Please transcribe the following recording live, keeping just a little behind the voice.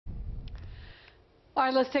All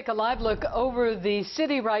right, let's take a live look over the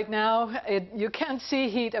city right now. You can't see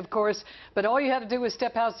heat, of course, but all you had to do was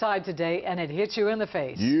step outside today, and it hits you in the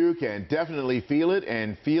face. You can definitely feel it,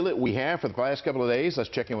 and feel it we have for the last couple of days. Let's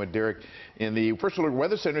check in with Derek in the First Alert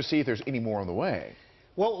Weather Center, see if there's any more on the way.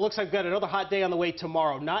 Well, it looks like we've got another hot day on the way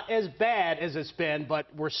tomorrow. Not as bad as it's been, but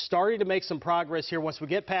we're starting to make some progress here. Once we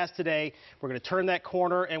get past today, we're going to turn that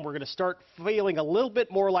corner, and we're going to start feeling a little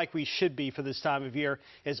bit more like we should be for this time of year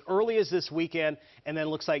as early as this weekend. And then it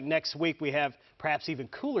looks like next week we have perhaps even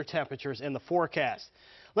cooler temperatures in the forecast.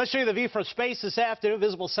 Let's show you the view from space this afternoon.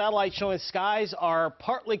 Visible satellite showing skies are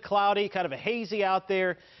partly cloudy, kind of a hazy out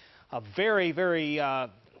there. A very, very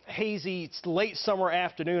hazy late summer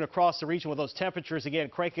afternoon across the region with those temperatures again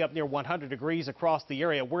cranking up near 100 degrees across the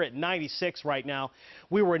area. We're at 96 right now.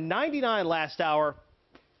 We were 99 last hour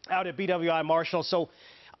out at BWI Marshall. So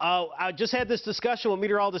I just had this discussion with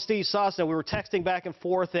meteorologist Steve Sosna. We were texting back and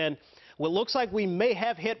forth, and well, it looks like we may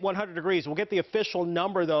have hit 100 degrees. We'll get the official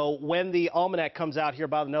number, though, when the almanac comes out here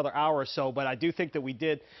about another hour or so. But I do think that we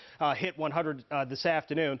did hit 100 this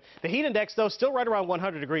afternoon. The heat index, though, still right around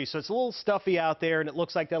 100 degrees. So it's a little stuffy out there, and it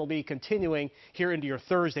looks like that'll be continuing here into your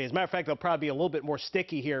Thursday. As a matter of fact, it'll probably be a little bit more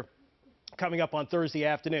sticky here coming up on Thursday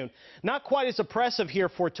afternoon. Not quite as oppressive here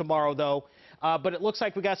for tomorrow, though. But it looks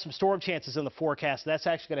like we got some storm chances in the forecast. That's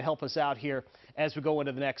actually going to help us out here as we go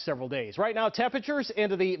into the next several days. Right now, temperatures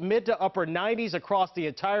into the mid to upper 90s across the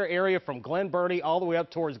entire area from Glen Burnie all the way up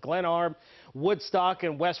towards Glen Arm, Woodstock,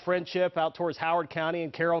 and West Friendship, out towards Howard County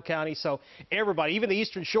and Carroll County. So everybody, even the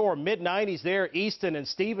Eastern Shore, mid-90s there, Easton and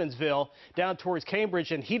Stevensville, down towards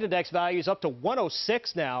Cambridge, and heat index values up to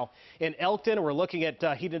 106 now in Elkton. We're looking at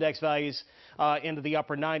heat index values into the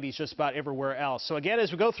upper 90s just about everywhere else. So again,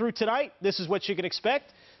 as we go through tonight, this is what you can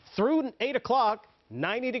expect. Through 8 o'clock,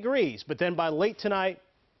 90 degrees, but then by late tonight,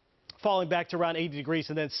 falling back to around 80 degrees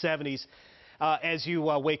and then 70s as you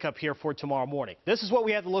wake up here for tomorrow morning. This is what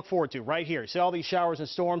we have to look forward to right here. See all these showers and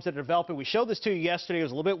storms that are developing. We showed this to you yesterday. It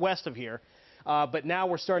was a little bit west of here. But now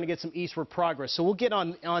we're starting to get some eastward progress. So we'll get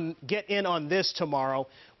in on this tomorrow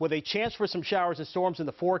with a chance for some showers and storms in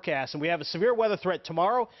the forecast. And we have a severe weather threat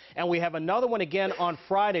tomorrow, and we have another one again on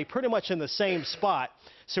Friday, pretty much in the same spot.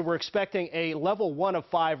 So we're expecting a level 1 of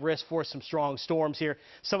 5 risk for some strong storms here.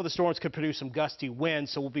 Some of the storms could produce some gusty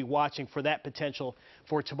winds, so we'll be watching for that potential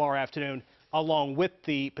for tomorrow afternoon, along with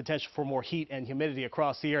the potential for more heat and humidity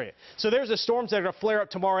across the area. So there's the storms that are going to flare up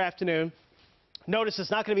tomorrow afternoon. Notice it's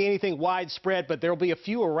not going to be anything widespread, but there will be a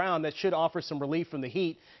few around that should offer some relief from the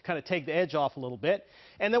heat, kind of take the edge off a little bit.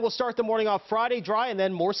 And then we'll start the morning off Friday dry, and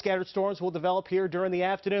then more scattered storms will develop here during the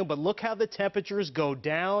afternoon. But look how the temperatures go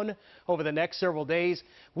down over the next several days.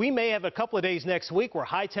 We may have a couple of days next week where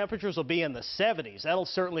high temperatures will be in the 70s. That'll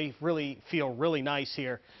certainly really feel really nice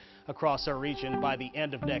here across our region by the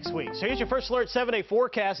end of next week. So here's your First Alert 7-day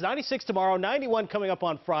forecast. 96 tomorrow, 91 coming up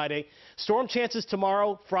on Friday. Storm chances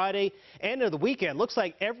tomorrow, Friday, and into the weekend. Looks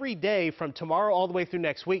like every day from tomorrow all the way through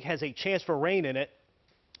next week has a chance for rain in it.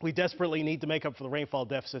 We desperately need to make up for the rainfall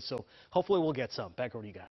deficit, so hopefully we'll get some. Back over to you guys.